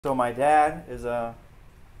So my dad is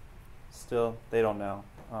still, they don't know.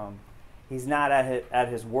 He's not at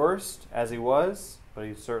his worst as he was, but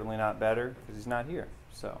he's certainly not better because he's not here.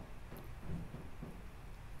 So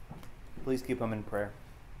please keep him in prayer.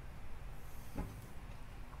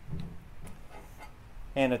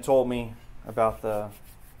 Anna told me about the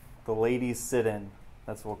ladies' sit-in,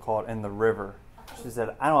 that's what we'll call it, in the river. She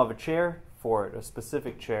said, I don't have a chair for it, a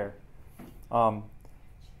specific chair.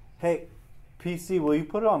 Hey, PC, will you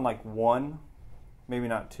put it on like one? Maybe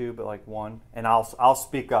not two, but like one. And I'll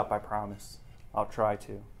speak up, I promise. I'll try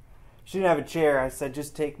to. She didn't have a chair. I said,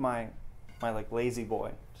 just take my like lazy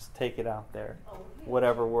boy. Just take it out there.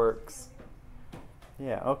 Whatever works.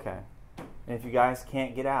 Yeah, okay. And if you guys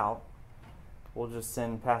can't get out, we'll just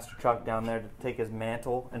send Pastor Chuck down there to take his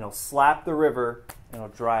mantle, and he'll slap the river, and he'll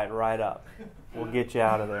dry it right up. We'll get you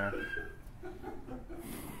out of there.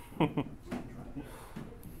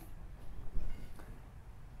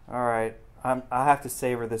 All right. I have to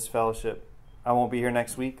savor this fellowship. I won't be here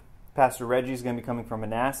next week. Pastor Reggie's going to be coming from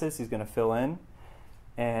Manassas. He's going to fill in.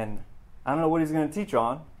 And I don't know what he's going to teach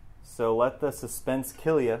on. So let the suspense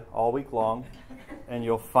kill you all week long. And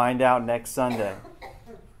you'll find out next Sunday.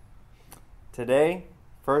 Today,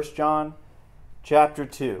 1 John chapter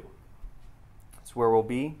 2. That's where we'll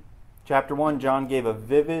be. Chapter 1, John gave a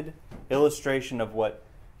vivid illustration of what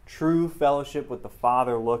true fellowship with the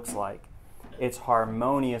Father looks like. It's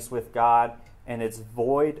harmonious with God, and it's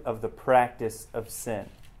void of the practice of sin.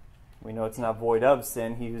 We know it's not void of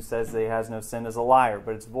sin. He who says that he has no sin is a liar,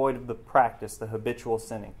 but it's void of the practice, the habitual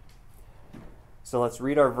sinning. So let's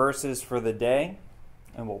read our verses for the day,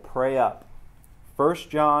 and we'll pray up. 1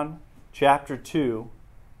 John chapter 2,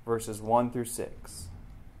 verses 1 through 6.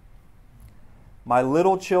 My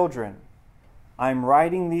little children, I am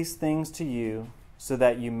writing these things to you so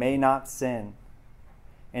that you may not sin.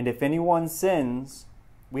 And if anyone sins,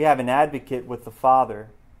 we have an advocate with the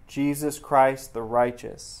Father, Jesus Christ the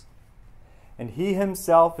righteous. And he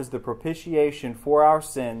himself is the propitiation for our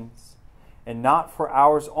sins, and not for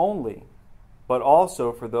ours only, but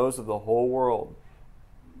also for those of the whole world.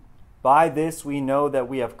 By this we know that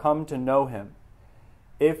we have come to know him,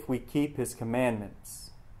 if we keep his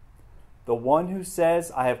commandments. The one who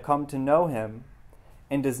says, I have come to know him,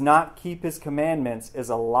 and does not keep his commandments is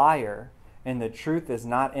a liar, and the truth is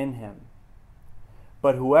not in him.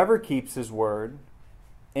 But whoever keeps his word,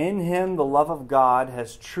 in him the love of God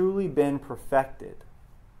has truly been perfected.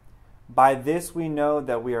 By this we know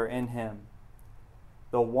that we are in him.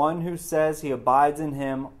 The one who says he abides in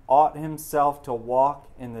him ought himself to walk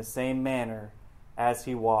in the same manner as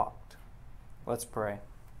he walked. Let's pray.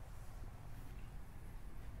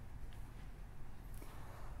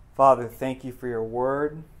 Father, thank you for your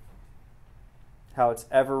word, how it's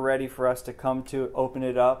ever ready for us to come to, open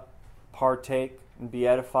it up, partake, and be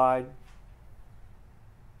edified.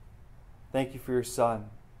 Thank you for your Son,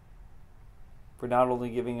 for not only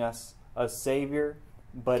giving us a Savior,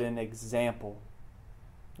 but an example.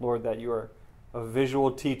 Lord, that you are a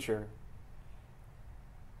visual teacher.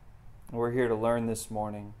 We're here to learn this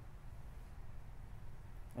morning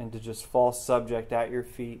and to just fall subject at your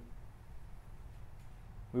feet.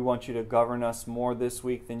 We want you to govern us more this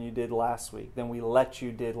week than you did last week, than we let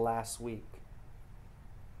you did last week.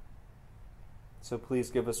 So please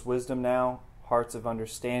give us wisdom now, hearts of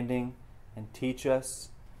understanding, and teach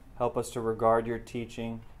us. Help us to regard your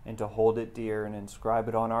teaching and to hold it dear and inscribe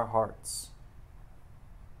it on our hearts.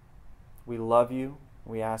 We love you.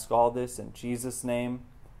 We ask all this in Jesus' name.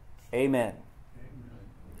 Amen.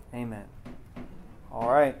 Amen. All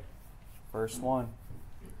right. Verse 1.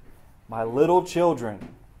 My little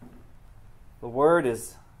children. The word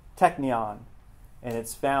is teknion, and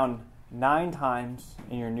it's found 9 times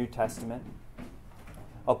in your New Testament.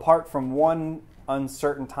 Apart from one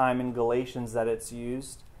uncertain time in Galatians that it's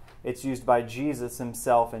used by Jesus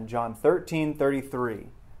himself in John 13:33.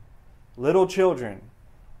 Little children,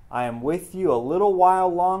 I am with you a little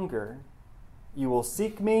while longer. You will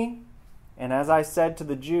seek me, and as I said to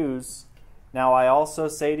the Jews, now I also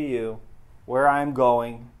say to you, where I am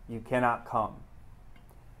going, you cannot come.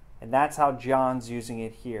 And that's how John's using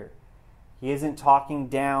it here. He isn't talking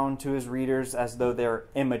down to his readers as though they're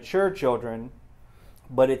immature children,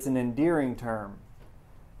 but it's an endearing term.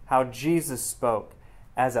 How Jesus spoke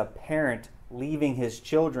as a parent leaving his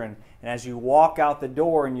children. And as you walk out the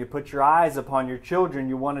door and you put your eyes upon your children,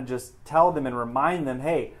 you want to just tell them and remind them,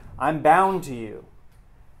 hey, I'm bound to you.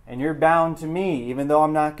 And you're bound to me, even though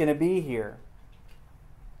I'm not going to be here.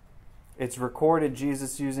 It's recorded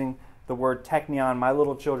Jesus using the word teknion, my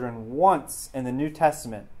little children, once in the New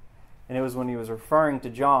Testament. And it was when he was referring to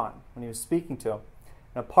John, when he was speaking to him.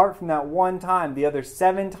 And apart from that one time, the other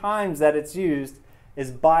 7 times that it's used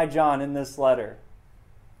is by John in this letter.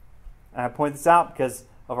 And I point this out because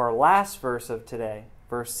of our last verse of today.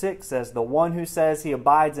 Verse 6 says, "The one who says he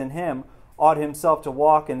abides in him ought himself to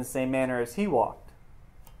walk in the same manner as he walked."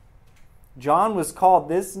 John was called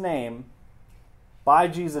this name by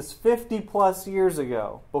Jesus 50 plus years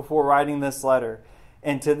ago before writing this letter.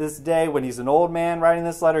 And to this day, when he's an old man writing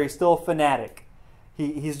this letter, he's still a fanatic.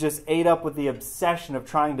 He's just ate up with the obsession of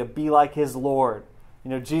trying to be like his Lord.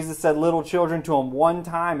 Jesus said little children to him one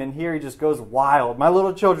time, and here he just goes wild. My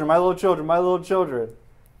little children, my little children, my little children.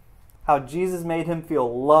 How Jesus made him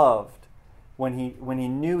feel loved when he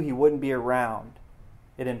knew he wouldn't be around.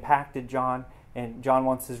 It impacted John, and John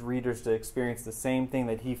wants his readers to experience the same thing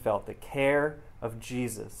that he felt, the care of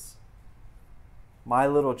Jesus. My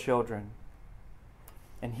little children.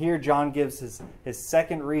 And here John gives his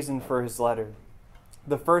second reason for his letter.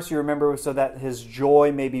 The first, you remember, was so that his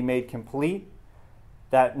joy may be made complete,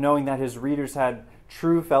 that knowing that his readers had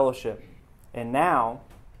true fellowship. And now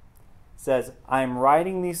says, "I am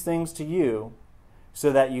writing these things to you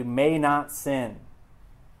so that you may not sin.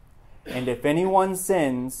 And if anyone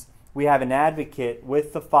sins, we have an advocate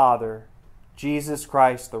with the Father, Jesus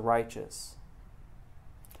Christ the righteous."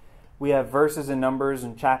 We have verses and numbers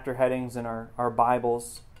and chapter headings in our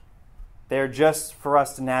Bibles. They're just for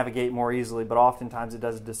us to navigate more easily, but oftentimes it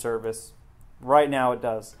does a disservice. Right now it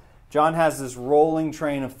does. John has this rolling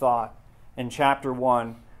train of thought in chapter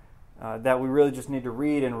 1 that we really just need to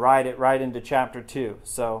read and write it right into chapter 2.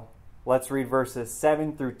 So let's read verses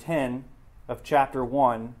 7 through 10 of chapter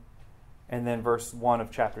 1 and then verse 1 of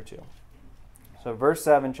chapter 2. So verse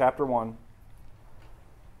 7, chapter 1.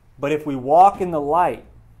 "But if we walk in the light,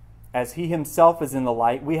 as he himself is in the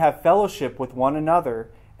light, we have fellowship with one another,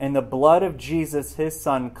 and the blood of Jesus, his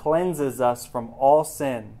Son, cleanses us from all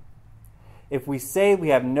sin. If we say we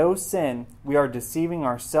have no sin, we are deceiving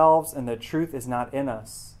ourselves, and the truth is not in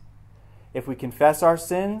us. If we confess our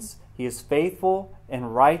sins, he is faithful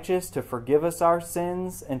and righteous to forgive us our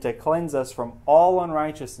sins and to cleanse us from all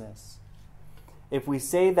unrighteousness. If we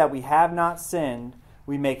say that we have not sinned,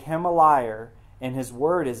 we make him a liar, and his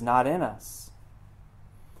word is not in us.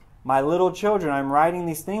 My little children, I am writing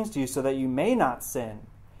these things to you so that you may not sin.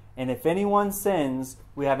 And if anyone sins,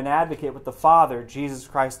 we have an advocate with the Father, Jesus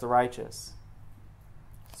Christ the righteous."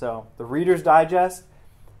 So, the Reader's Digest: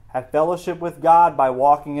 have fellowship with God by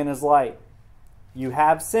walking in his light. You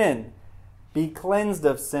have sin. Be cleansed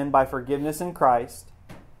of sin by forgiveness in Christ.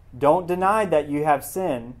 Don't deny that you have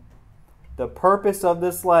sin. The purpose of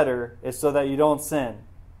this letter is so that you don't sin.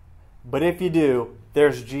 But if you do,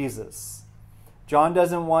 there's Jesus. John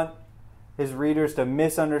doesn't want his readers to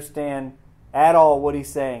misunderstand at all what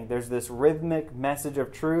he's saying. There's this rhythmic message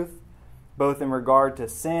of truth, both in regard to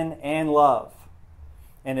sin and love.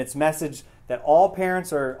 And it's message that all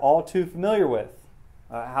parents are all too familiar with,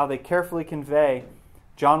 how they carefully convey.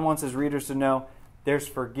 John wants his readers to know there's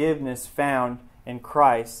forgiveness found in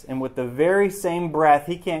Christ. And with the very same breath,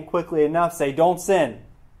 he can't quickly enough say, don't sin.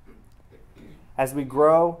 As we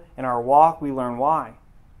grow in our walk, we learn why.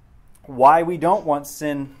 Why we don't want to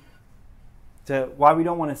sin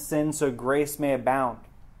so grace may abound.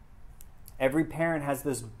 Every parent has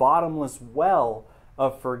this bottomless well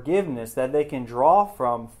of forgiveness that they can draw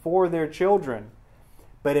from for their children.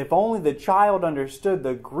 But if only the child understood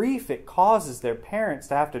the grief it causes their parents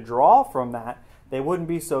to have to draw from that, they wouldn't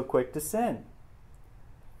be so quick to sin.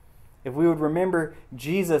 If we would remember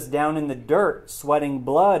Jesus down in the dirt, sweating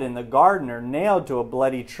blood in the garden or nailed to a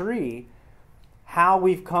bloody tree, how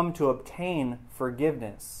we've come to obtain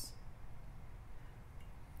forgiveness.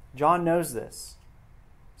 John knows this.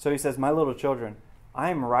 So he says, my little children, I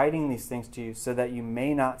am writing these things to you so that you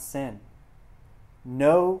may not sin.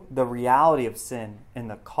 Know the reality of sin and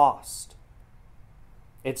the cost.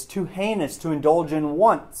 It's too heinous to indulge in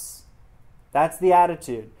once. That's the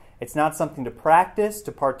attitude. It's not something to practice,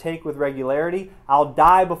 to partake with regularity. I'll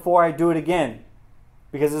die before I do it again,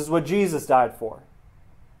 because this is what Jesus died for.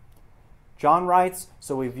 John writes,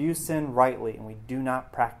 so we view sin rightly and we do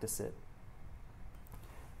not practice it.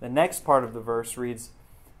 The next part of the verse reads,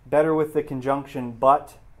 better with the conjunction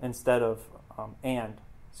but instead of and.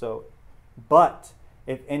 So, but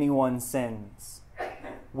if anyone sins,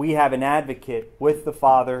 we have an advocate with the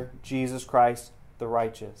Father, Jesus Christ the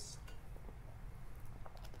righteous.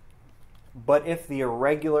 But if the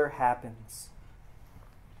irregular happens,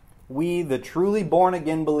 we, the truly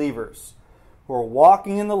born-again believers, who are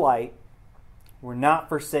walking in the light, we're not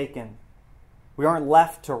forsaken. We aren't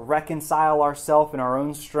left to reconcile ourselves in our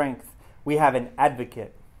own strength. We have an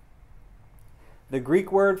advocate. The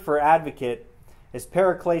Greek word for advocate is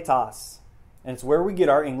parakletos. and it's where we get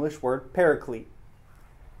our English word paraclete.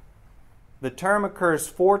 The term occurs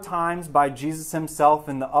 4 times by Jesus himself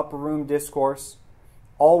in the upper room discourse,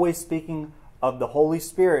 always speaking of the Holy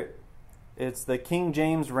Spirit. It's the King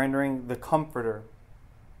James rendering the Comforter.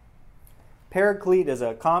 Paraclete is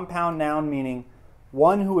a compound noun meaning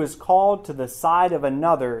one who is called to the side of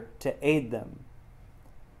another to aid them.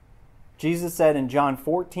 Jesus said in John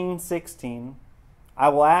 14:16, I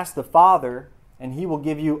will ask the Father, and he will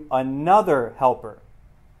give you another helper,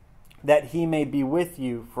 that he may be with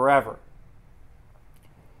you forever.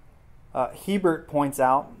 Hebert points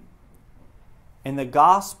out, in the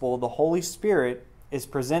gospel, the Holy Spirit is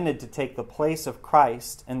presented to take the place of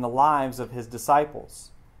Christ in the lives of his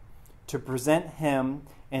disciples, to present him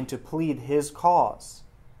and to plead his cause.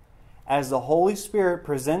 As the Holy Spirit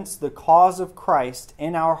presents the cause of Christ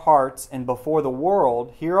in our hearts and before the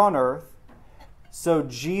world here on earth, so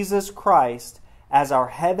Jesus Christ, as our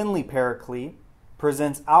heavenly paraclete,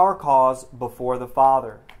 presents our cause before the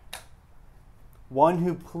Father. One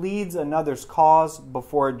who pleads another's cause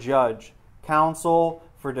before a judge, counsel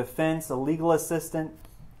for defense, a legal assistant,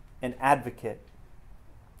 an advocate.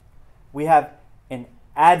 We have an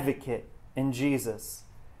advocate in Jesus.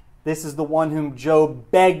 This is the one whom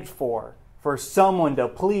Job begged for someone to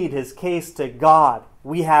plead his case to God.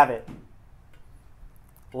 We have it.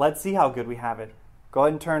 Let's see how good we have it. Go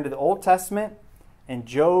ahead and turn to the Old Testament and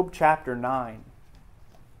Job chapter 9.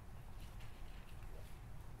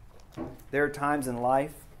 There are times in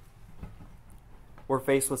life we're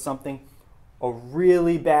faced with something, a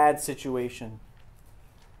really bad situation.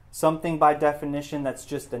 Something by definition that's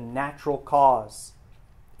just a natural cause.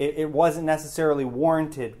 It wasn't necessarily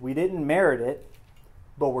warranted. We didn't merit it,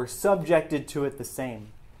 but we're subjected to it the same.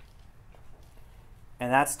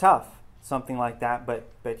 And that's tough, something like that.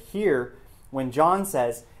 But here, when John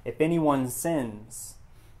says, if anyone sins,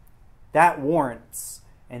 that warrants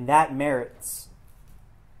and that merits.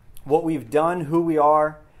 What we've done, who we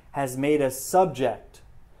are, has made us subject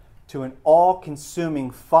to an all-consuming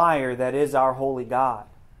fire that is our holy God.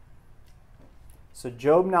 So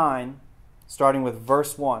Job 9, starting with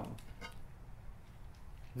verse 1.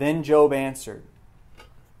 Then Job answered,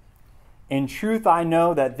 in truth I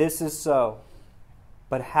know that this is so,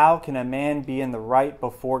 but how can a man be in the right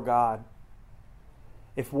before God?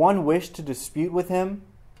 If one wished to dispute with him,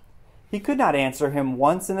 he could not answer him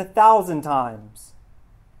once in 1,000 times.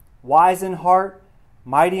 Wise in heart,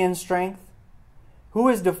 mighty in strength, who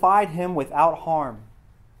has defied him without harm?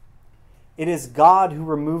 It is God who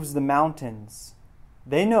removes the mountains.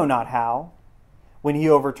 They know not how, when he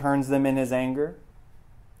overturns them in his anger.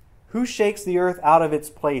 Who shakes the earth out of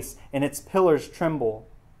its place, and its pillars tremble?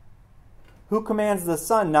 Who commands the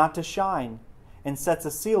sun not to shine, and sets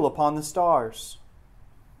a seal upon the stars?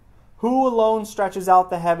 Who alone stretches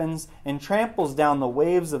out the heavens, and tramples down the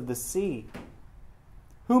waves of the sea?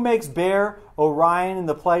 Who makes bare Orion and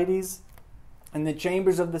the Pleiades, and the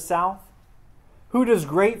chambers of the south? Who does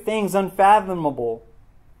great things unfathomable,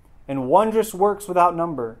 and wondrous works without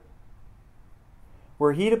number?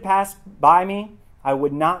 Were he to pass by me, I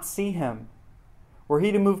would not see him. Were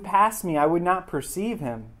he to move past me, I would not perceive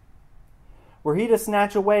him. Were he to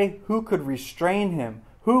snatch away, who could restrain him?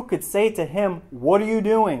 Who could say to him, what are you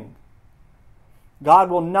doing? God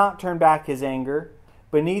will not turn back his anger.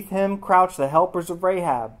 Beneath him crouch the helpers of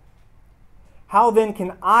Rahab. How then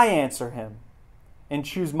can I answer him and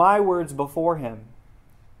choose my words before him?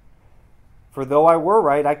 For though I were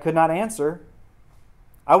right, I could not answer.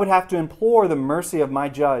 I would have to implore the mercy of my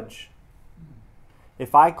judge.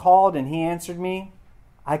 If I called and he answered me,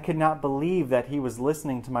 I could not believe that he was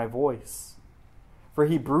listening to my voice. For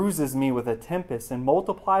he bruises me with a tempest and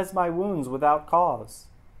multiplies my wounds without cause.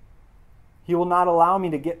 He will not allow me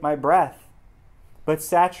to get my breath, but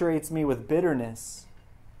saturates me with bitterness.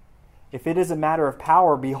 If it is a matter of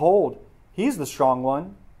power, behold, he's the strong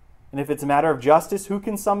one. And if it's a matter of justice, who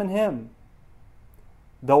can summon him?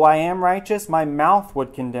 Though I am righteous, my mouth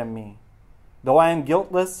would condemn me. Though I am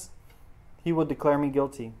guiltless, he will declare me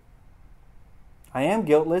guilty. I am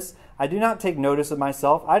guiltless. I do not take notice of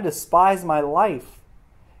myself. I despise my life.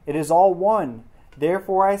 It is all one.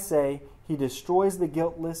 Therefore I say, he destroys the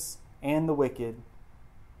guiltless and the wicked.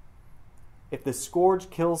 If the scourge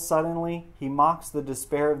kills suddenly, he mocks the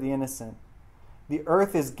despair of the innocent. The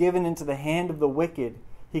earth is given into the hand of the wicked.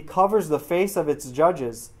 He covers the face of its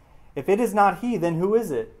judges. If it is not he, then who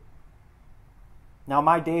is it? Now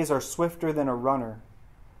my days are swifter than a runner.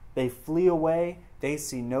 They flee away, they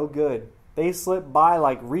see no good. They slip by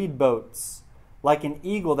like reed boats, like an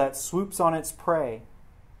eagle that swoops on its prey.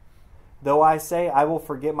 Though I say, I will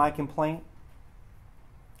forget my complaint,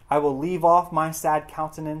 I will leave off my sad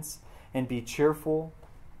countenance, and be cheerful?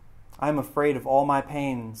 I am afraid of all my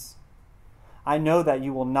pains. I know that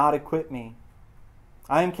you will not acquit me.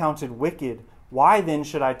 I am counted wicked. Why then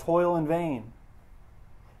should I toil in vain?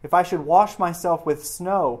 If I should wash myself with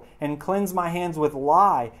snow and cleanse my hands with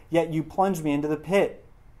lye, yet you plunge me into the pit,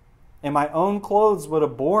 and my own clothes would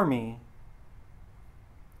abhor me.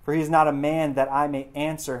 For he is not a man that I may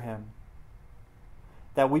answer him,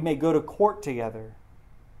 that we may go to court together.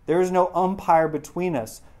 There is no umpire between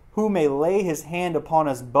us, who may lay his hand upon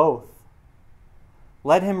us both.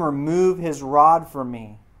 Let him remove his rod from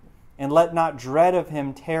me, and let not dread of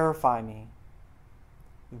him terrify me.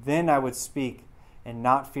 Then I would speak and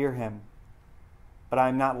not fear him. But I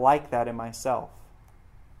am not like that in myself.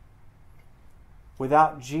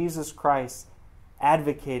 Without Jesus Christ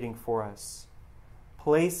advocating for us,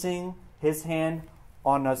 placing his hand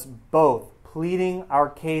on us both, pleading our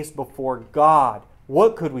case before God,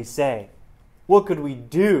 what could we say? What could we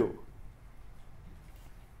do?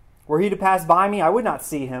 Were he to pass by me, I would not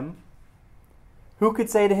see him. Who could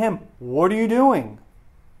say to him, "What are you doing?"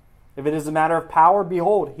 If it is a matter of power,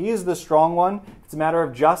 behold, he is the strong one. If it's a matter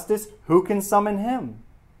of justice, who can summon him?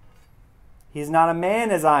 He is not a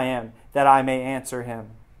man as I am, that I may answer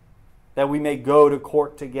him, that we may go to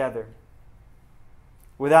court together.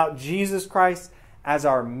 Without Jesus Christ as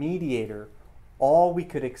our mediator, all we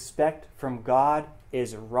could expect from God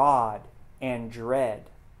is rod and dread.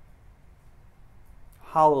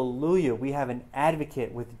 Hallelujah, we have an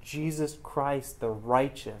advocate with Jesus Christ the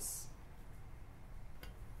righteous.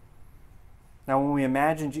 Now when we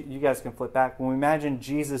imagine, you guys can flip back, when we imagine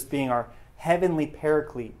Jesus being our heavenly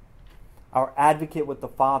paraclete, our advocate with the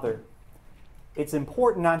Father, it's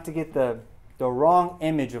important not to get the wrong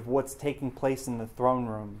image of what's taking place in the throne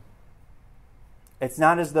room. It's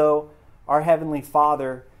not as though our Heavenly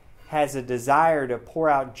Father has a desire to pour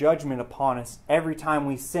out judgment upon us every time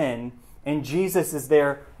we sin, and Jesus is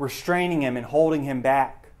there restraining him and holding him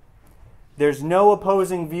back. There's no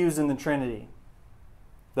opposing views in the Trinity.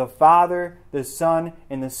 The Father, the Son,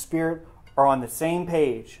 and the Spirit are on the same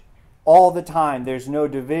page all the time. There's no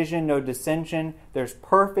division, no dissension. There's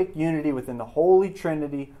perfect unity within the Holy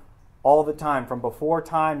Trinity all the time, from before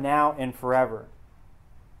time, now, and forever.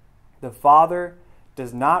 The Father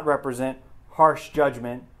does not represent harsh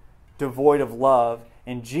judgment devoid of love,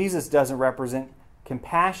 and Jesus doesn't represent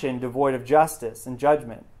compassion devoid of justice and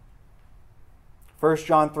judgment. 1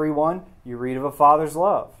 John 3:1, you read of a father's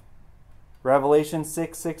love. Revelation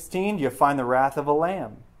 6:16, you find the wrath of a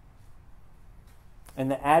lamb. And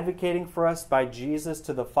the advocating for us by Jesus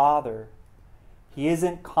to the Father, he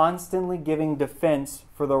isn't constantly giving defense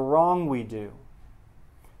for the wrong we do,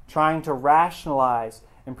 trying to rationalize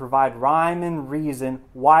and provide rhyme and reason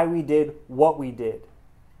why we did what we did,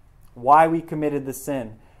 why we committed the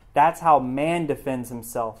sin. That's how man defends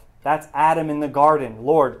himself. That's Adam in the garden.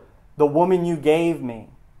 Lord, the woman you gave me.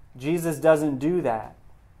 Jesus doesn't do that.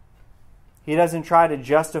 He doesn't try to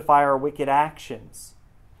justify our wicked actions.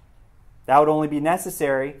 That would only be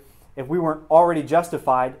necessary if we weren't already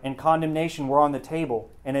justified and condemnation were on the table,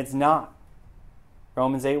 and it's not.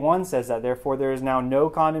 Romans 8:1 says that, therefore there is now no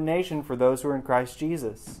condemnation for those who are in Christ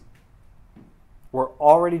Jesus. We're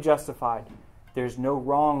already justified. There's no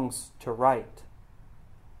wrongs to right.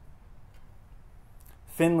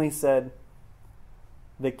 Finley said,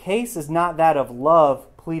 the case is not that of love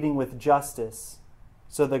pleading with justice,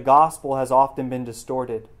 so the gospel has often been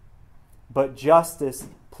distorted, but justice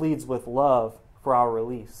pleads with love for our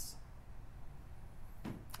release.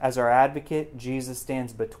 As our advocate, Jesus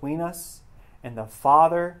stands between us and the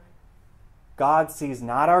Father. God sees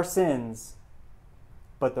not our sins,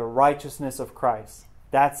 but the righteousness of Christ.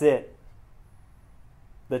 That's it.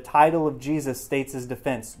 The title of Jesus states his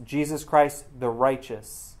defense. Jesus Christ, the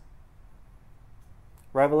righteous.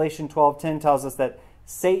 Revelation 12:10 tells us that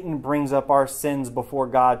Satan brings up our sins before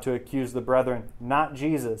God to accuse the brethren, not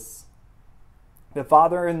Jesus. The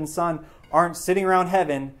Father and the Son aren't sitting around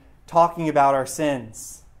heaven talking about our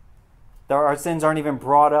sins. Our sins aren't even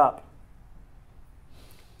brought up.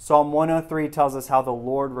 Psalm 103 tells us how the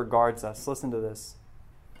Lord regards us. Listen to this.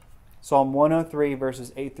 Psalm 103,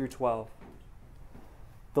 verses 8 through 12.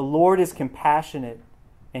 The Lord is compassionate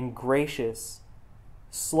and gracious,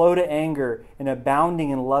 slow to anger and abounding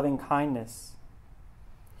in loving kindness.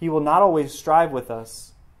 He will not always strive with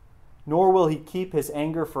us, nor will he keep his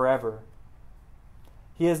anger forever.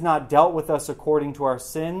 He has not dealt with us according to our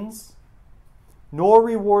sins, nor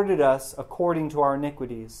rewarded us according to our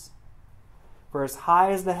iniquities. For as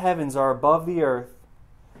high as the heavens are above the earth,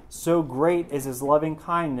 so great is his loving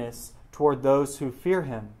kindness toward those who fear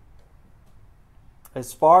him.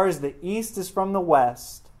 As far as the east is from the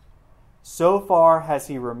west, so far has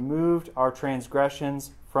he removed our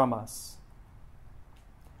transgressions from us.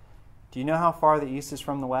 Do you know how far the east is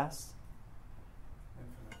from the west?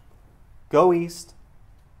 Go east,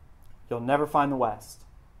 you'll never find the west.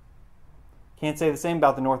 Can't say the same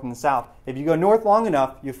about the north and the south. If you go north long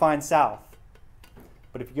enough, you find south.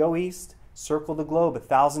 But if you go east, circle the globe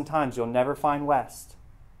 1,000 times, you'll never find west.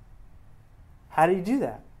 How do you do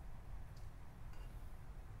that?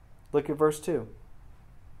 Look at verse 2.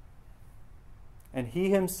 And he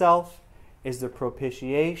himself is the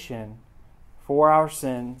propitiation for our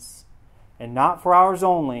sins, and not for ours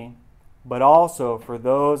only, but also for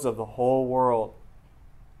those of the whole world.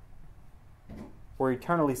 We're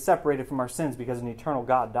eternally separated from our sins because an eternal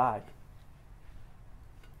God died.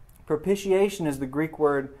 Propitiation is the Greek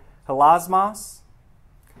word hilasmos,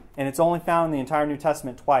 and it's only found in the entire New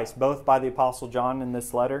Testament twice, both by the Apostle John in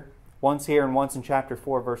this letter, once here and once in chapter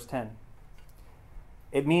 4, verse 10.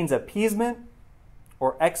 It means appeasement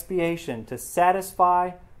or expiation, to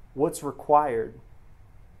satisfy what's required.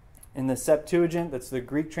 In the Septuagint, that's the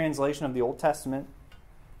Greek translation of the Old Testament,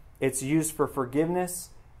 it's used for forgiveness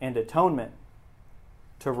and atonement,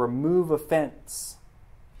 to remove offense.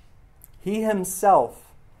 He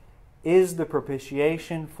himself is the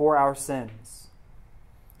propitiation for our sins.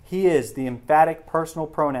 He is the emphatic personal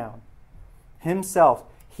pronoun. Himself.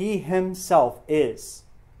 He himself is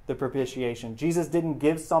the propitiation. Jesus didn't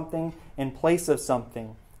give something in place of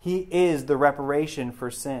something. He is the reparation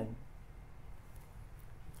for sin.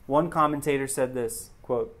 One commentator said this,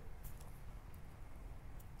 quote,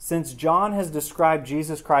 "Since John has described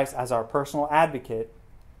Jesus Christ as our personal advocate,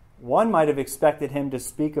 one might have expected him to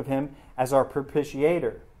speak of him as our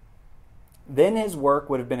propitiator. Then his work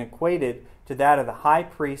would have been equated to that of the high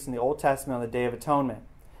priest in the Old Testament on the Day of Atonement,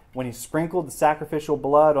 when he sprinkled the sacrificial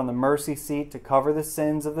blood on the mercy seat to cover the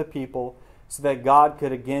sins of the people so that God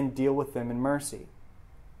could again deal with them in mercy.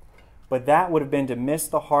 But that would have been to miss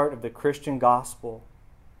the heart of the Christian gospel.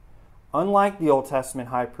 Unlike the Old Testament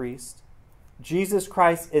high priest, Jesus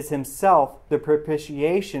Christ is himself the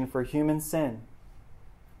propitiation for human sin.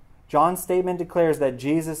 John's statement declares that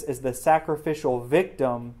Jesus is the sacrificial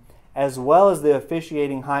victim as well as the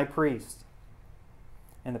officiating high priest.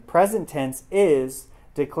 And the present tense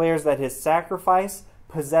declares that his sacrifice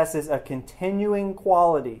possesses a continuing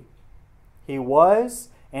quality. He was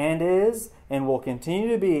and is and will continue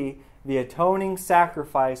to be the atoning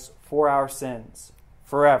sacrifice for our sins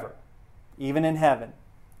forever, even in heaven.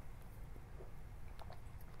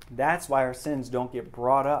 That's why our sins don't get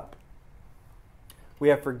brought up. We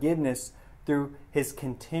have forgiveness through his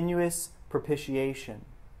continuous propitiation.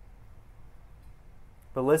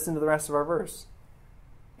 But listen to the rest of our verse.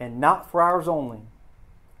 And not for ours only,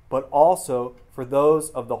 but also for those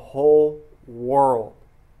of the whole world.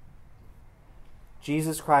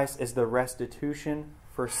 Jesus Christ is the restitution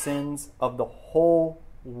for sins of the whole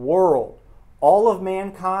world. All of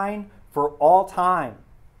mankind for all time.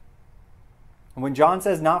 And when John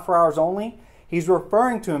says not for ours only, he's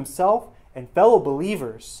referring to himself and fellow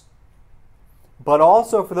believers. But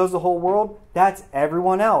also for those of the whole world, that's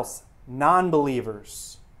everyone else,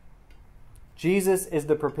 non-believers. Jesus is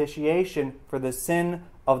the propitiation for the sin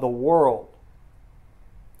of the world.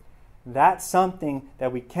 That's something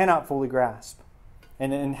that we cannot fully grasp.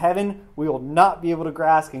 And in heaven, we will not be able to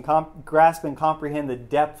grasp and comprehend the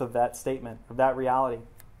depth of that statement, of that reality.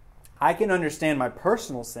 I can understand my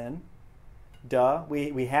personal sin. Duh,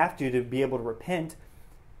 we have to be able to repent.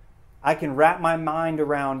 I can wrap my mind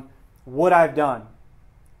around what I've done.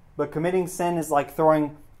 But committing sin is like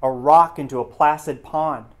throwing a rock into a placid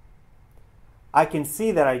pond. I can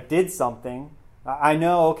see that I did something. I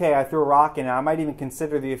know, okay, I threw a rock in it. I might even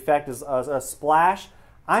consider the effect as a splash.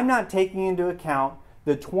 I'm not taking into account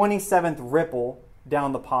the 27th ripple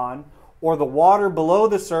down the pond or the water below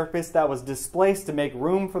the surface that was displaced to make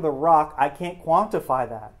room for the rock. I can't quantify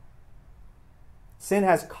that. Sin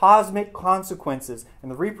has cosmic consequences,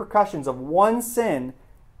 and the repercussions of one sin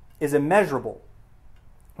is immeasurable.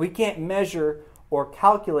 We can't measure or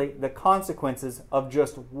calculate the consequences of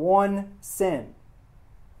just one sin.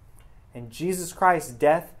 And Jesus Christ's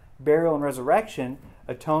death, burial, and resurrection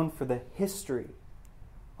atoned for the history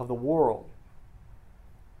of the world.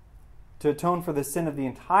 To atone for the sin of the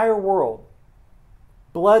entire world.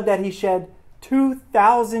 Blood that he shed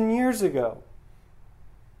 2,000 years ago.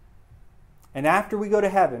 And after we go to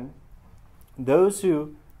heaven, those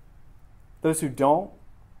who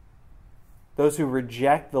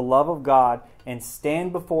reject the love of God and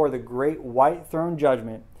stand before the great white throne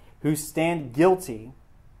judgment, who stand guilty,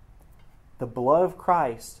 the blood of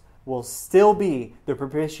Christ will still be the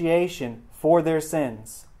propitiation for their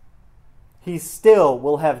sins. He still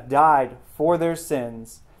will have died for their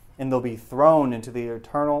sins, and they'll be thrown into the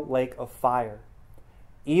eternal lake of fire,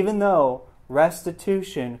 even though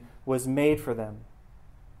restitution was made for them.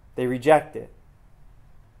 They reject it.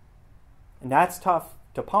 And that's tough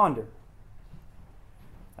to ponder.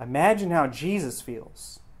 Imagine how Jesus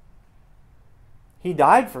feels. He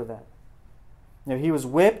died for them. You know, he was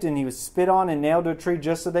whipped and he was spit on and nailed to a tree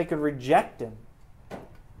just so they could reject him.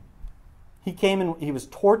 He came and he was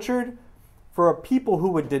tortured for a people who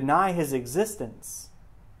would deny his existence.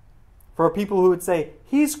 For a people who would say,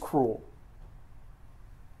 he's cruel.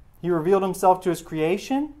 He revealed himself to his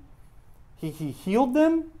creation. He healed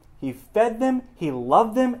them. He fed them. He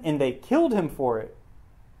loved them. And they killed him for it.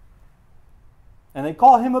 And they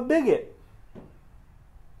call him a bigot.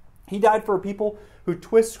 He died for a people who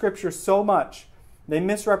twist Scripture so much. They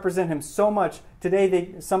misrepresent him so much.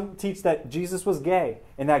 Today, some teach that Jesus was gay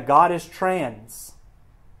and that God is trans.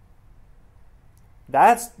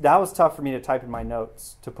 That was tough for me to type in my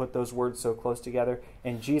notes, to put those words so close together.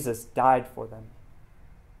 And Jesus died for them.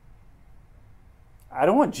 I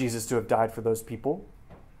don't want Jesus to have died for those people.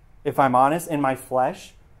 If I'm honest, in my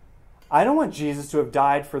flesh, I don't want Jesus to have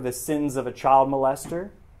died for the sins of a child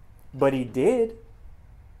molester. But he did.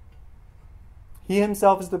 He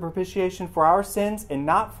himself is the propitiation for our sins, and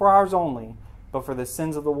not for ours only, but for the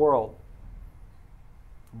sins of the world.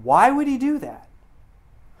 Why would he do that?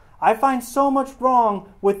 I find so much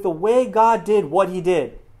wrong with the way God did what he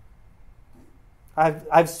did. I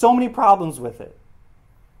have so many problems with it.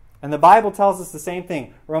 And the Bible tells us the same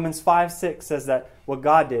thing. Romans 5:6 says that what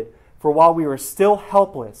God did. For while we were still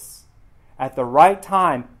helpless, at the right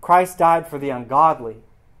time, Christ died for the ungodly.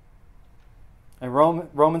 And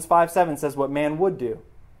Romans 5:7 says what man would do.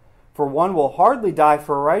 For one will hardly die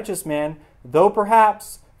for a righteous man, though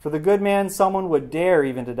perhaps for the good man someone would dare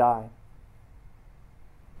even to die.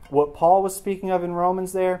 What Paul was speaking of in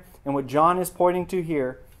Romans there, and what John is pointing to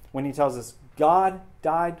here, when he tells us God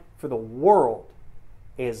died for the world,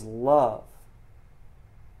 is love.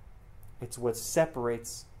 It's what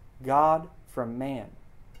separates God from man.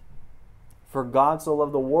 For God so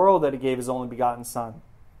loved the world that he gave his only begotten Son.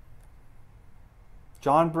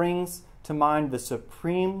 John brings to mind the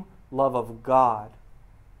supreme love of God.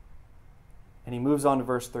 And he moves on to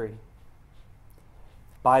verse 3.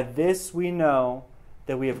 By this we know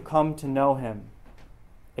that we have come to know him,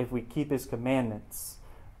 if we keep his commandments.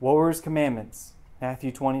 What were his commandments?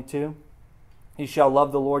 Matthew 22. You shall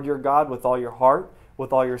love the Lord your God with all your heart,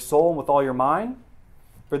 with all your soul, and with all your mind.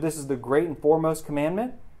 For this is the great and foremost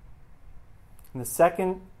commandment. And the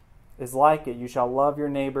second is like it. You shall love your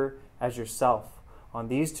neighbor as yourself. On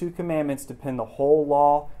these two commandments depend the whole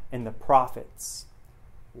law and the prophets.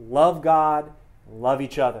 Love God, love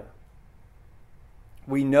each other.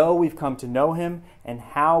 We know we've come to know him and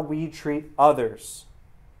how we treat others.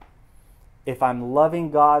 If I'm loving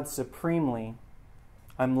God supremely,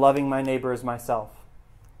 I'm loving my neighbor as myself.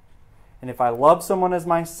 And if I love someone as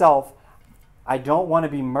myself, I don't want to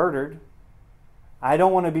be murdered. I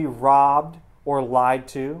don't want to be robbed or lied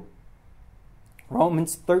to.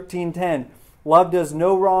 Romans 13:10, love does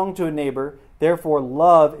no wrong to a neighbor, therefore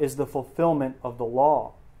love is the fulfillment of the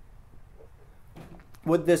law.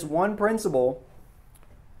 With this one principle,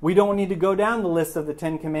 we don't need to go down the list of the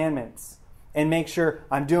 10 commandments and make sure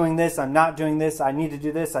I'm doing this, I'm not doing this, I need to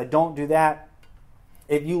do this, I don't do that.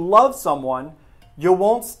 If you love someone, you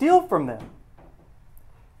won't steal from them.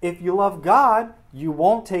 If you love God, you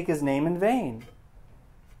won't take his name in vain.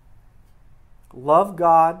 Love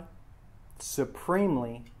God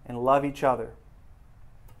supremely and love each other.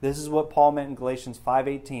 This is what Paul meant in Galatians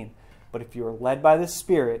 5:18. But if you are led by the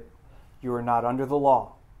Spirit, you are not under the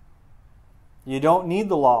law. You don't need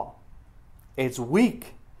the law. It's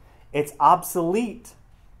weak. It's obsolete.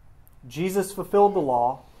 Jesus fulfilled the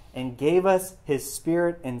law and gave us his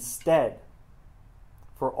Spirit instead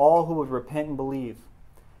for all who would repent and believe.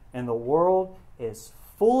 And the world is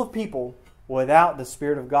full of people without the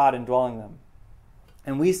Spirit of God indwelling them.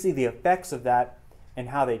 And we see the effects of that in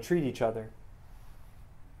how they treat each other.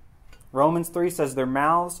 Romans 3 says their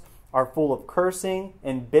mouths are full of cursing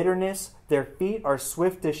and bitterness. Their feet are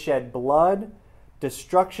swift to shed blood.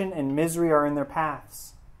 Destruction and misery are in their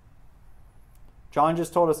paths. John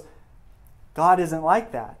just told us God isn't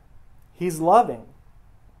like that. He's loving.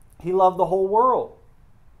 He loved the whole world.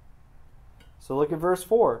 So look at verse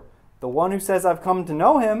 4. The one who says, I've come to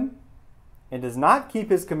know him, and does not keep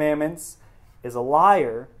his commandments, is a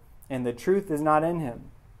liar, and the truth is not in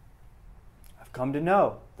him. I've come to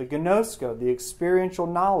know. The gnosko, the experiential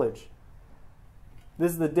knowledge.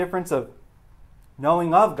 This is the difference of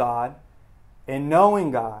knowing of God and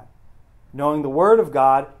knowing God. knowing the Word of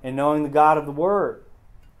God and knowing the God of the Word.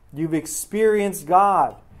 You've experienced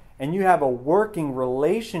God, and you have a working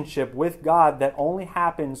relationship with God that only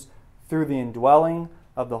happens through the indwelling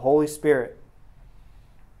of the Holy Spirit.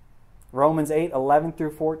 Romans 8:11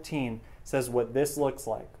 through 14 says what this looks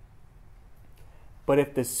like. But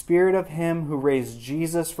if the Spirit of Him who raised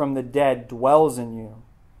Jesus from the dead dwells in you,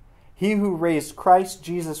 He who raised Christ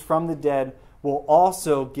Jesus from the dead will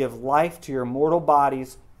also give life to your mortal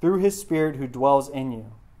bodies through His Spirit who dwells in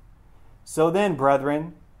you. So then,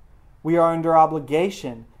 brethren, we are under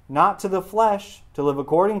obligation, not to the flesh, to live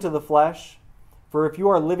according to the flesh. For if you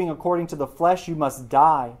are living according to the flesh, you must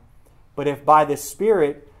die. But if by the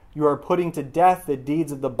Spirit you are putting to death the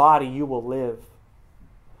deeds of the body, you will live.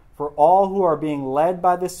 For all who are being led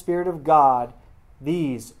by the Spirit of God,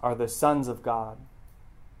 these are the sons of God.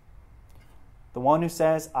 The one who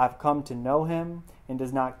says, I've come to know Him, and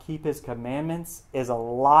does not keep His commandments is a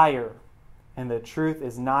liar, and the truth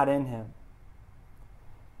is not in him.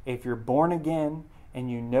 If you're born again and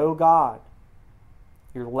you know God,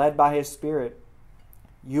 you're led by His Spirit,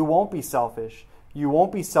 you won't be selfish. You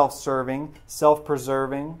won't be self-serving,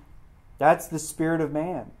 self-preserving. That's the spirit of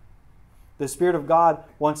man. The Spirit of God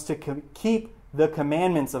wants to keep the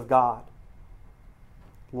commandments of God.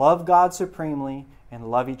 Love God supremely and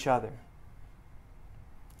love each other.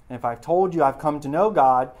 And if I've told you I've come to know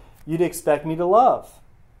God, you'd expect me to love,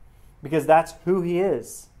 because that's who He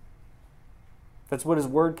is. That's what His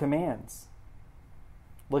Word commands.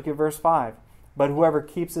 Look at verse 5. But whoever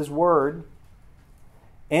keeps His Word,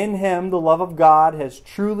 in him the love of God has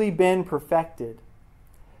truly been perfected.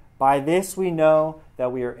 By this we know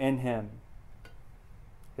that we are in Him.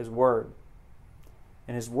 His Word.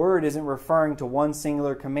 And His Word isn't referring to one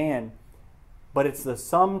singular command, but it's the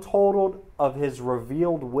sum total of His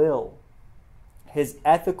revealed will, His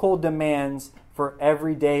ethical demands for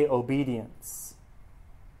everyday obedience.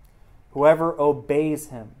 Whoever obeys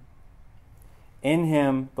Him, in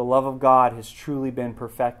him the love of God has truly been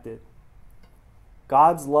perfected.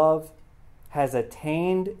 God's love has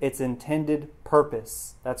attained its intended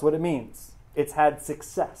purpose. That's what it means. It's had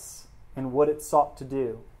success in what it sought to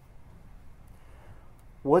do.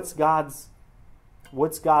 What's God's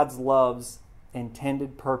love's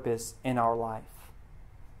intended purpose in our life?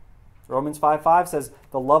 Romans 5:5 says,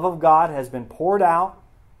 the love of God has been poured out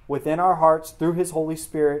within our hearts through His Holy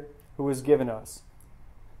Spirit who is given us.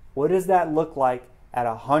 What does that look like at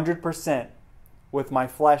 100%, with my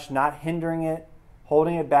flesh not hindering it,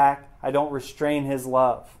 holding it back? I don't restrain His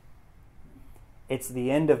love. It's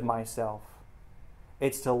the end of myself.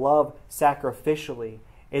 It's to love sacrificially.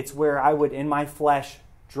 It's where I would, in my flesh,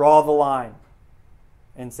 draw the line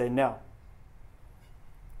and say no.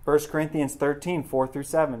 1 Corinthians 13, 4 through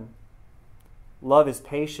 7. Love is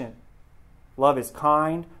patient. Love is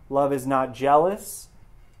kind. Love is not jealous.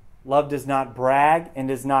 Love does not brag and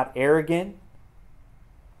is not arrogant.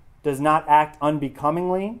 Does not act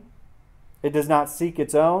unbecomingly. It does not seek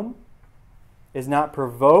its own. Is not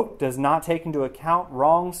provoked. Does not take into account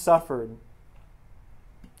wrong suffered.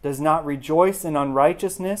 Does not rejoice in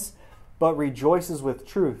unrighteousness, but rejoices with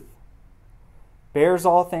truth. Bears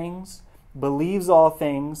all things, believes all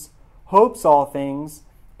things, hopes all things,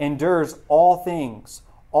 endures all things.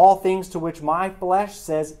 All things to which my flesh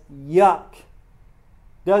says, yuck.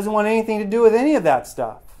 Doesn't want anything to do with any of that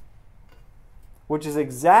stuff. Which is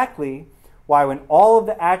exactly why when all of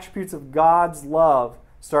the attributes of God's love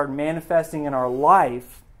start manifesting in our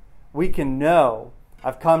life, we can know,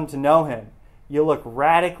 I've come to know Him. You look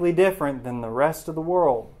radically different than the rest of the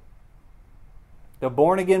world. The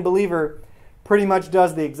born-again believer pretty much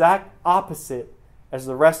does the exact opposite as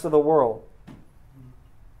the rest of the world.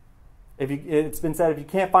 It's been said, if you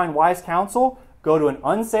can't find wise counsel, go to an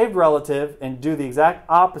unsaved relative and do the exact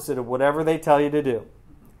opposite of whatever they tell you to do.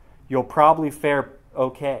 You'll probably fare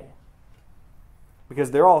okay.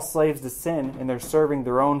 Because they're all slaves to sin and they're serving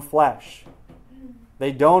their own flesh.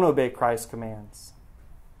 They don't obey Christ's commands.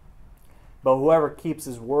 But whoever keeps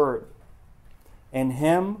His word, in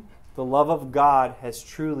him the love of God has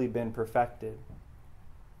truly been perfected.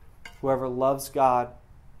 Whoever loves God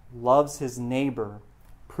loves his neighbor,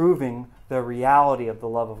 proving the reality of the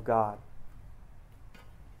love of God.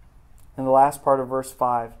 And the last part of verse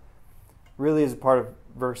 5 really is a part of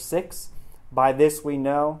verse 6. By this we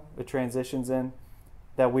know, it transitions in,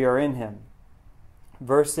 that we are in Him.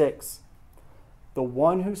 Verse 6. The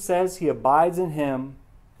one who says he abides in Him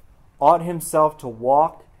ought himself to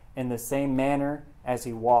walk in the same manner as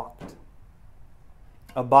He walked.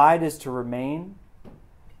 Abide is to remain.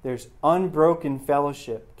 There's unbroken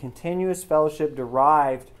fellowship, continuous fellowship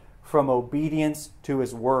derived from obedience to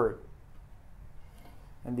His word.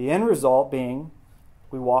 And the end result being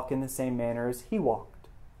we walk in the same manner as He walked.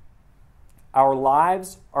 Our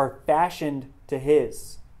lives are fashioned to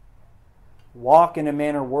His. Walk in a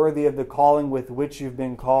manner worthy of the calling with which you've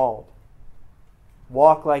been called.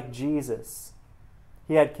 Walk like Jesus.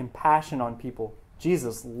 He had compassion on people.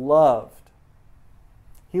 Jesus loved.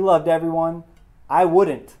 He loved everyone. I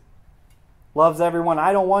wouldn't. Loves everyone.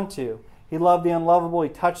 I don't want to. He loved the unlovable. He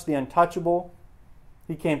touched the untouchable.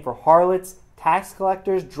 He came for harlots, tax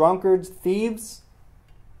collectors, drunkards, thieves.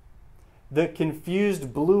 The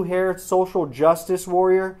confused, blue-haired social justice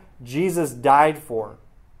warrior Jesus died for.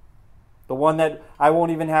 The one that I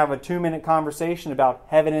won't even have a 2-minute conversation about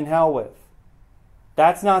heaven and hell with.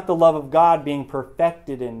 That's not the love of God being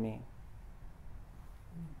perfected in me.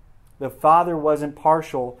 The Father wasn't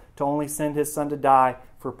partial to only send His Son to die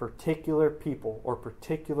for particular people or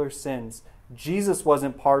particular sins. Jesus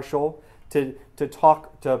wasn't partial to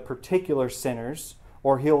talk to particular sinners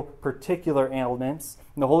or heal particular ailments.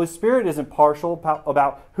 And the Holy Spirit isn't partial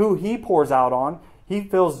about who He pours out on. He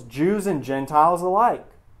fills Jews and Gentiles alike.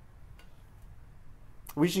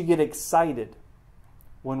 We should get excited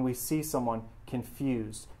when we see someone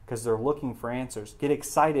confused because they're looking for answers. Get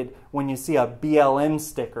excited when you see a BLM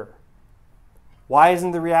sticker. Why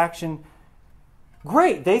isn't the reaction,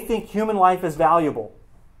 great, they think human life is valuable.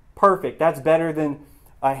 Perfect. That's better than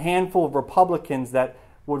a handful of Republicans that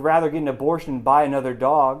would rather get an abortion and buy another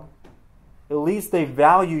dog. At least they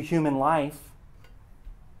value human life.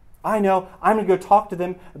 I know, I'm going to go talk to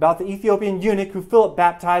them about the Ethiopian eunuch who Philip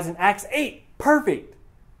baptized in Acts 8. Perfect.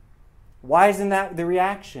 Why isn't that the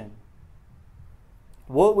reaction?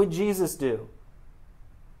 What would Jesus do?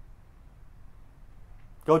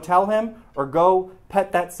 Go tell him or go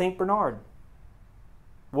pet that St. Bernard?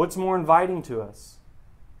 What's more inviting to us?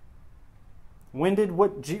 When did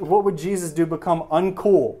what would Jesus do become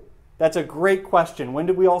uncool? That's a great question. When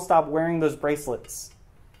did we all stop wearing those bracelets?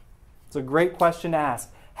 It's a great question to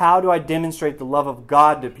ask. How do I demonstrate the love of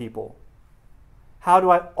God to people? How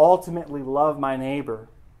do I ultimately love my neighbor?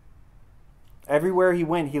 Everywhere He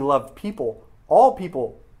went, He loved people. All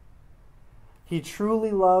people. He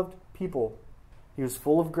truly loved people. He was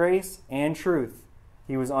full of grace and truth.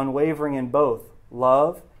 He was unwavering in both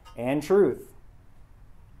love and truth.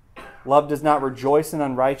 Love does not rejoice in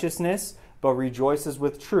unrighteousness, but rejoices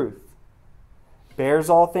with truth. Bears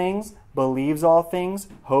all things, believes all things,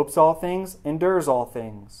 hopes all things, endures all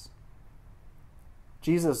things.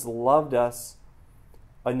 Jesus loved us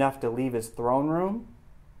enough to leave His throne room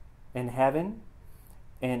in heaven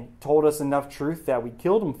and told us enough truth that we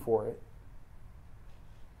killed Him for it.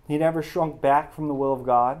 He never shrunk back from the will of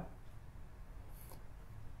God.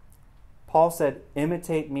 Paul said,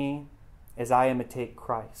 imitate me as I imitate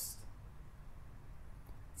Christ.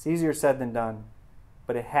 It's easier said than done,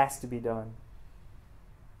 but it has to be done.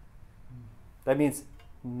 That means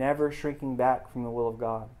never shrinking back from the will of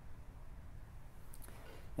God.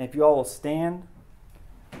 And if you all will stand,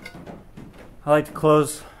 I'd like to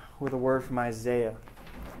close with a word from Isaiah.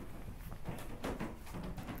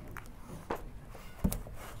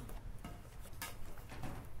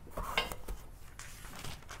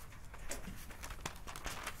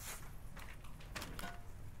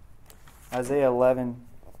 Isaiah 11,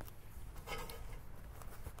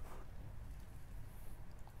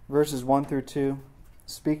 verses 1 through 2,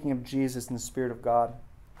 speaking of Jesus and the Spirit of God.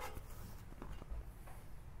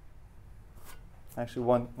 Actually,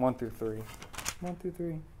 1 through 3. 1 through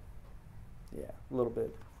 3? Yeah, a little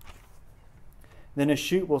bit. Then a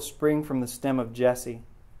shoot will spring from the stem of Jesse,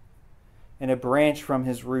 and a branch from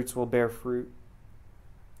his roots will bear fruit.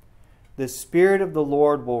 The Spirit of the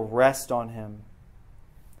Lord will rest on him,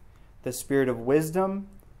 the Spirit of wisdom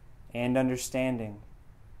and understanding.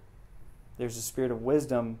 There's a spirit of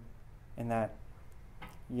wisdom in that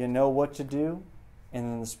you know what to do, and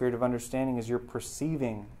then the spirit of understanding is you're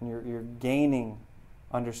perceiving and you're gaining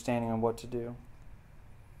understanding on what to do.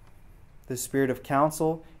 The spirit of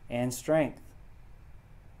counsel and strength.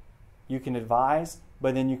 You can advise,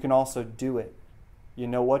 but then you can also do it. You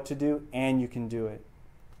know what to do and you can do it.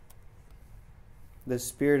 The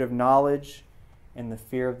spirit of knowledge and the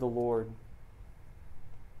fear of the Lord.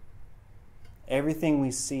 Everything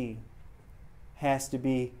we see has to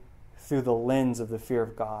be through the lens of the fear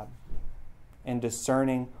of God and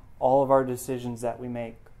discerning all of our decisions that we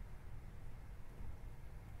make.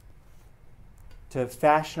 To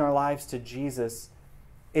fashion our lives to Jesus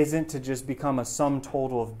isn't to just become a sum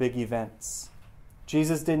total of big events.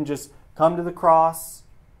 Jesus didn't just come to the cross.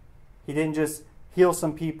 He didn't just heal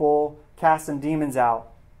some people, cast some demons out.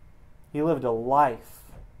 He lived a life.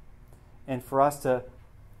 And for us to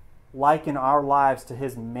liken our lives to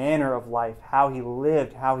his manner of life, how he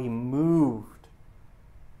lived, how he moved,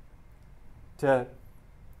 to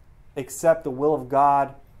accept the will of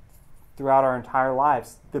God throughout our entire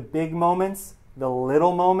lives. The big moments, the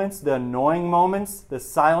little moments, the annoying moments, the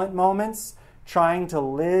silent moments, trying to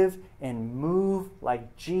live and move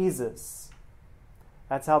like Jesus.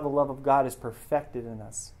 That's how the love of God is perfected in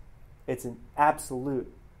us. It's an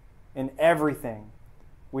absolute in everything.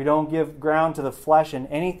 We don't give ground to the flesh in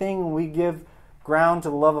anything. We give ground to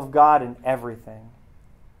the love of God in everything.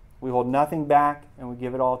 We hold nothing back and we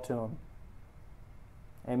give it all to him.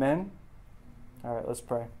 Amen? All right, let's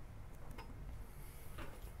pray.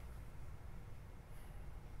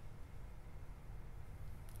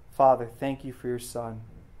 Father, thank you for your Son,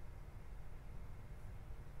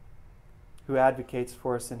 who advocates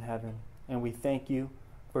for us in heaven. And we thank you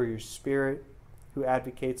for your Spirit, who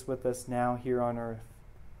advocates with us now here on earth.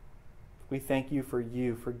 We thank you for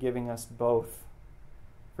giving us both,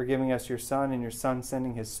 for giving us your Son and your Son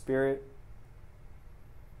sending his Spirit,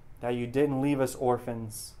 that you didn't leave us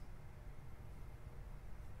orphans,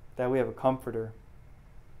 that we have a comforter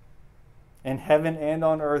in heaven and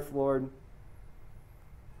on earth, Lord,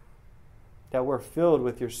 that we're filled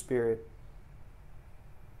with your Spirit.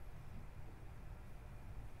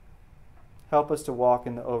 Help us to walk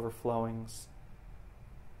in the overflowings.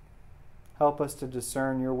 Help us to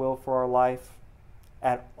discern your will for our life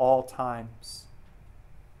at all times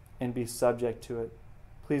and be subject to it.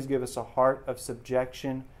 Please give us a heart of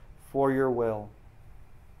subjection for your will.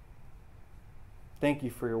 Thank you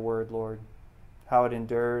for your word, Lord, how it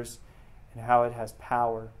endures and how it has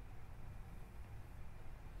power.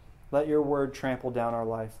 Let your word trample down our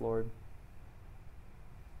life, Lord.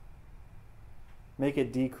 Make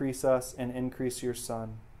it decrease us and increase your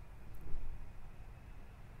Son.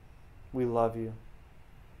 We love you.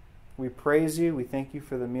 We praise you. We thank you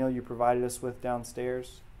for the meal you provided us with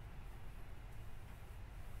downstairs.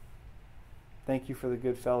 Thank you for the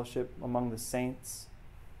good fellowship among the saints.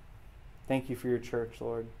 Thank you for your church,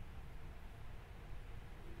 Lord,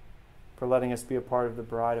 for letting us be a part of the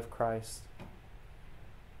bride of Christ.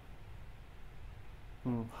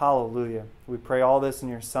 Hallelujah. We pray all this in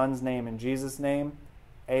your Son's name. In Jesus' name,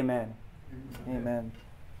 amen. Amen.